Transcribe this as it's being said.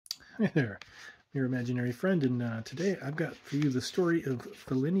Hi there, your imaginary friend, and today I've got for you the story of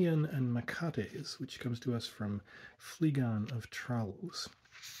Philinnion and Machates, which comes to us from Phlegon of Tralles,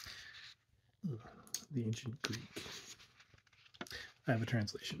 the ancient Greek. I have a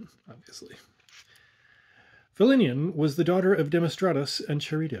translation, obviously. Philinnion was the daughter of Demostratus and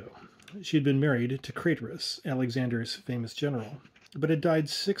Charito. She had been married to Craterus, Alexander's famous general, but had died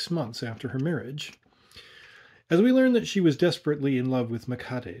 6 months after her marriage. As we learn that she was desperately in love with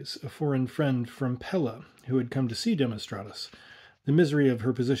Machates, a foreign friend from Pella who had come to see Demostratus, the misery of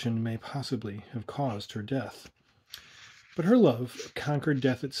her position may possibly have caused her death. But her love conquered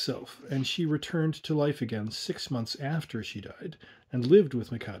death itself, and she returned to life again 6 months after she died, and lived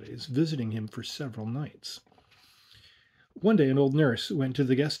with Machates, visiting him for several nights. One day an old nurse went to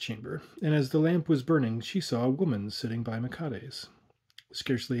the guest chamber, and as the lamp was burning, she saw a woman sitting by Machates.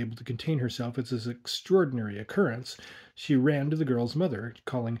 Scarcely able to contain herself at this extraordinary occurrence, she ran to the girl's mother,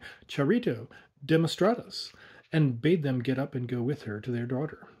 calling Charito, Demostratus, and bade them get up and go with her to their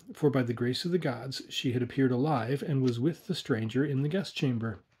daughter, for by the grace of the gods she had appeared alive and was with the stranger in the guest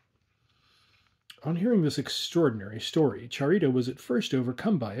chamber. On hearing this extraordinary story, Charito was at first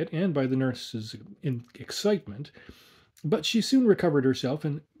overcome by it and by the nurse's excitement, but she soon recovered herself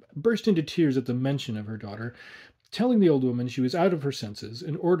and burst into tears at the mention of her daughter, telling the old woman she was out of her senses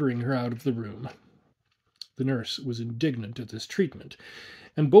and ordering her out of the room. The nurse was indignant at this treatment,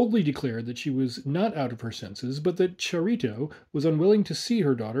 and boldly declared that she was not out of her senses, but that Charito was unwilling to see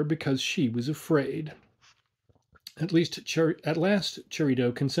her daughter because she was afraid. At last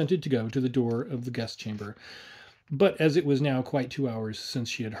Charito consented to go to the door of the guest chamber, but as it was now quite 2 hours since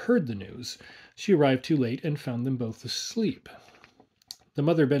she had heard the news, she arrived too late and found them both asleep. The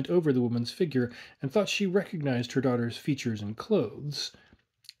mother bent over the woman's figure and thought she recognized her daughter's features and clothes.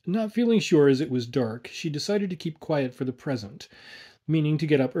 Not feeling sure as it was dark, she decided to keep quiet for the present, meaning to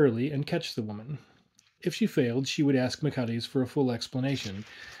get up early and catch the woman. If she failed, she would ask Machates for a full explanation,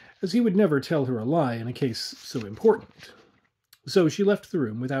 as he would never tell her a lie in a case so important. So she left the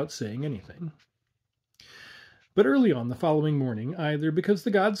room without saying anything. But early on the following morning, either because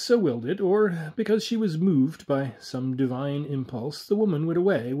the gods so willed it, or because she was moved by some divine impulse, the woman went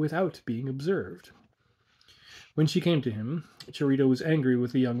away without being observed. When she came to him, Charito was angry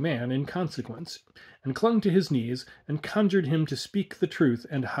with the young man in consequence, and clung to his knees, and conjured him to speak the truth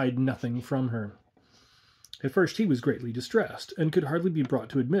and hide nothing from her. At first he was greatly distressed, and could hardly be brought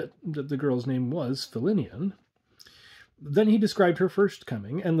to admit that the girl's name was Philinnion. Then he described her first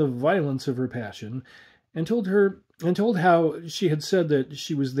coming, and the violence of her passion, and told how she had said that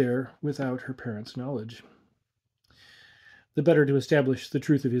she was there without her parents' knowledge. The better to establish the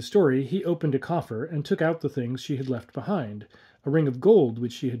truth of his story, he opened a coffer and took out the things she had left behind, a ring of gold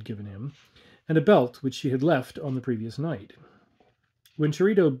which she had given him, and a belt which she had left on the previous night. When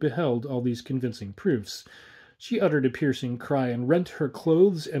Charito beheld all these convincing proofs, she uttered a piercing cry and rent her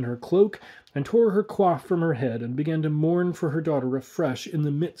clothes and her cloak, and tore her coif from her head, and began to mourn for her daughter afresh in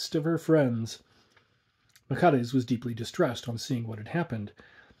the midst of her friends. Machates was deeply distressed on seeing what had happened,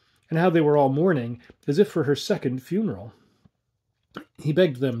 and how they were all mourning, as if for her second funeral. He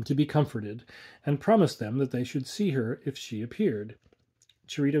begged them to be comforted, and promised them that they should see her if she appeared.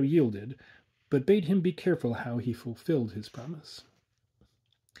 Charito yielded, but bade him be careful how he fulfilled his promise.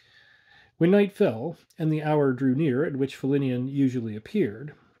 When night fell, and the hour drew near at which Philinnion usually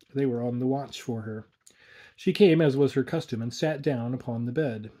appeared, they were on the watch for her. She came, as was her custom, and sat down upon the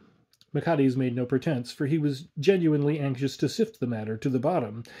bed. Machates made no pretense, for he was genuinely anxious to sift the matter to the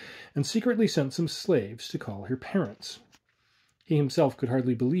bottom, and secretly sent some slaves to call her parents. He himself could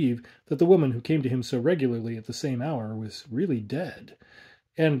hardly believe that the woman who came to him so regularly at the same hour was really dead,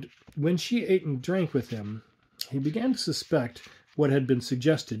 and when she ate and drank with him, he began to suspect what had been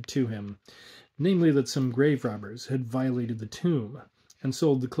suggested to him, namely that some grave robbers had violated the tomb and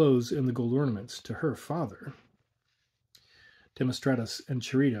sold the clothes and the gold ornaments to her father. Demostratus and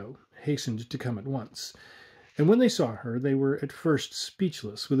Charito hastened to come at once, and when they saw her, they were at first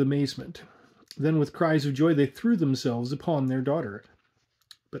speechless with amazement. Then with cries of joy they threw themselves upon their daughter.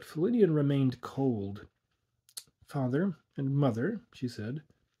 But Philinnion remained cold. "Father and mother," she said,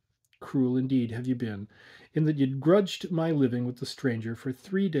 "cruel indeed have you been, in that you grudged my living with the stranger for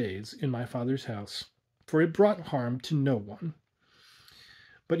 3 days in my father's house, for it brought harm to no one.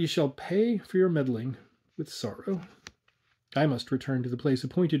 But you shall pay for your meddling with sorrow. I must return to the place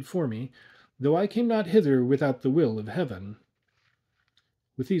appointed for me, though I came not hither without the will of heaven."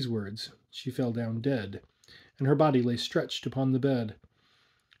 With these words she fell down dead, and her body lay stretched upon the bed.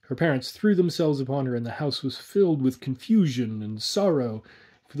 Her parents threw themselves upon her, and the house was filled with confusion and sorrow,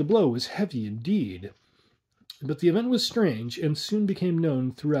 for the blow was heavy indeed. But the event was strange and soon became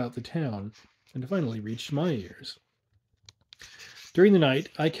known throughout the town, and finally reached my ears. During the night,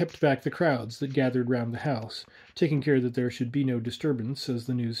 I kept back the crowds that gathered round the house, taking care that there should be no disturbance as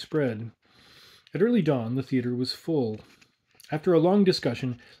the news spread. At early dawn, the theater was full. After a long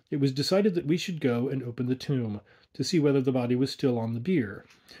discussion, it was decided that we should go and open the tomb to see whether the body was still on the bier,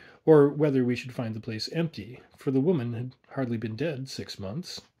 or whether we should find the place empty, for the woman had hardly been dead 6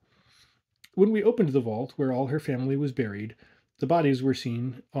 months. When we opened the vault where all her family was buried, the bodies were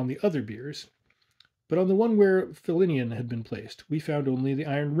seen on the other biers, but on the one where Philinnion had been placed, we found only the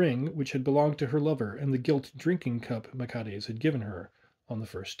iron ring which had belonged to her lover and the gilt drinking cup Machates had given her on the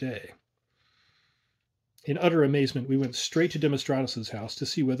first day. In utter amazement, we went straight to Demostratus's house to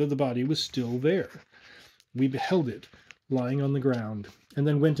see whether the body was still there. We beheld it lying on the ground, and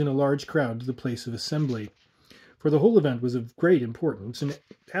then went in a large crowd to the place of assembly, for the whole event was of great importance and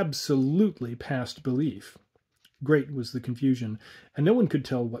absolutely past belief. Great was the confusion, and no one could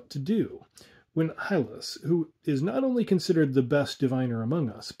tell what to do, when Hylas, who is not only considered the best diviner among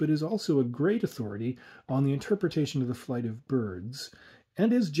us, but is also a great authority on the interpretation of the flight of birds,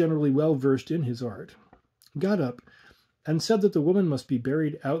 and is generally well versed in his art, got up and said that the woman must be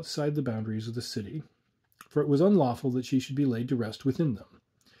buried outside the boundaries of the city, for it was unlawful that she should be laid to rest within them,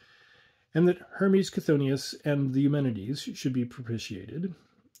 and that Hermes, Chthonius, and the Eumenides should be propitiated,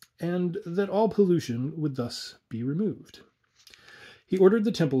 and that all pollution would thus be removed. He ordered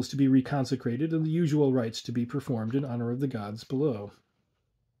the temples to be reconsecrated and the usual rites to be performed in honor of the gods below.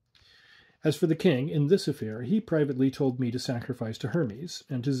 As for the king, in this affair, he privately told me to sacrifice to Hermes,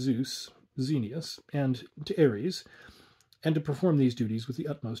 and to Zeus, Xenius, and to Ares, and to perform these duties with the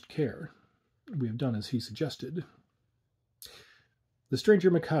utmost care. We have done as he suggested. The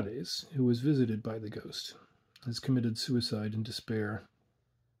stranger Machates, who was visited by the ghost, has committed suicide in despair.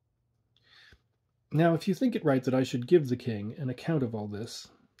 Now, if you think it right that I should give the king an account of all this,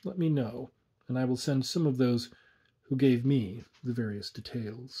 let me know, and I will send some of those who gave me the various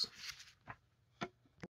details.